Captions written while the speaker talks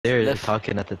They were left.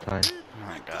 talking at the time. Oh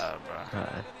my god, bro.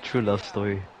 True love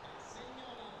story.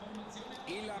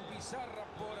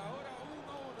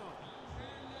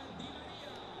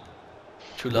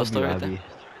 True love W story right there. Abby.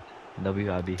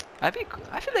 W Abby. I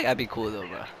feel like I'd be cool though,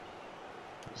 bro. Yeah.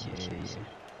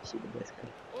 She the best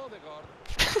girl.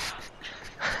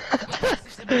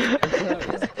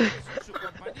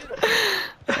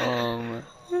 Um.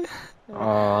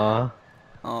 Aww.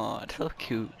 Oh, it's so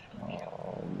cute.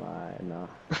 Oh my, no.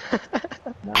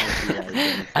 Now I see why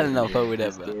Danny I said don't know if I would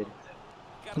he's ever. scared.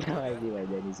 Now I see why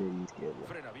Danny said he's scared,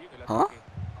 bro. Huh?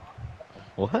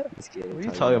 What? He's scared What of are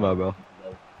you talking about, bro? love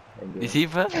and You girls. see,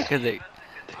 bro? Cause like,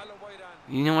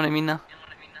 you know what I mean now?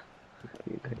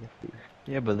 You couldn't feel.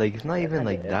 Yeah, but like it's not That even kind of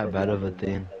like that effort bad of a level, bro.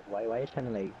 thing. Like, why you trying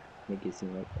to like make it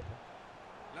seem like that?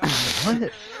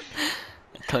 What?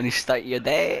 Tony, start your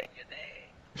day.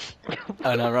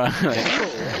 Oh no, wrong. Wait.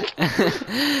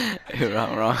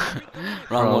 wrong.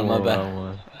 Wrong one, my bad. Wrong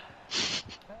one.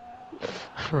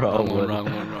 Wrong Wrong one, one. wrong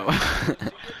one, wrong one.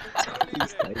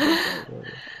 He's like that, bro.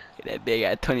 That big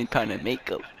got 20 pound of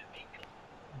makeup.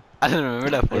 I don't remember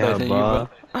that photo Yeah, I sent you, bro.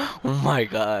 Oh my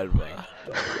god, bro.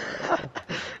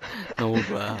 No,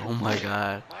 bro. Oh my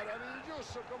god.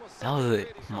 That was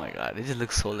it. Oh my god. It just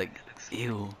looks so like,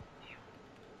 ew.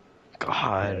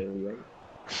 God.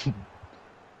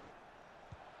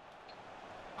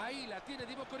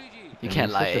 You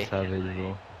can't lie, You're eh? such a savage,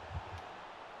 bro.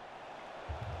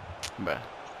 Bruh.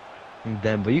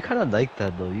 Damn, but you kind of like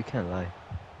that though. You can't lie.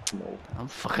 No. Oh,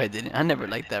 fuck, I didn't. I never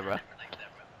liked that, bro.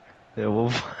 Yeah, well,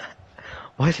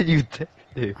 why did you text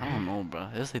her? I don't know, bro.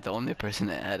 It was like the only person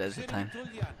I had at the time.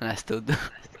 And I still do.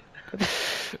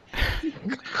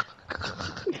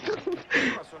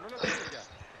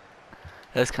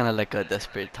 That's kind of like a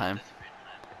desperate time.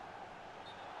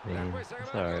 Man, it's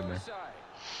alright, man.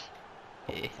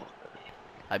 Yeah.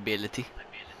 Ability.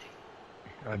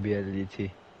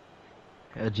 IBLT.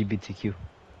 LGBTQ.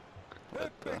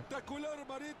 What, bro?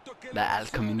 The AL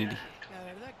community.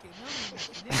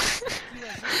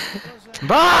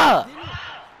 Bruh!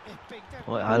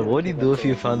 What do you do if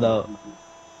you found out?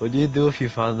 What do you do if you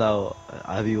found out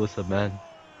Abby was a man?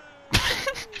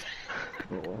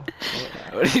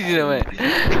 What did you do, man?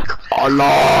 Oh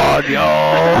lord, yo!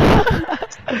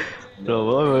 No,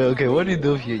 okay, what do you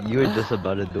do if you were just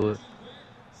about to do it?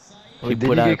 He Did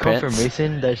put you on get pants.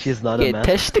 confirmation that she's not a Get man?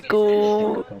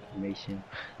 testicle! Confirmation.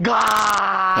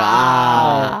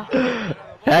 Ah!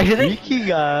 Actually? Freaky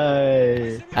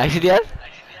guy! Actually, yes?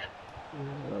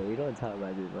 Bro, we don't talk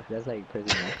about this, bro. That's like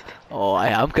personal. Oh,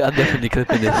 I'm definitely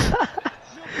clipping this.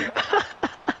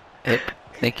 Yep.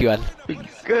 Thank you, Al.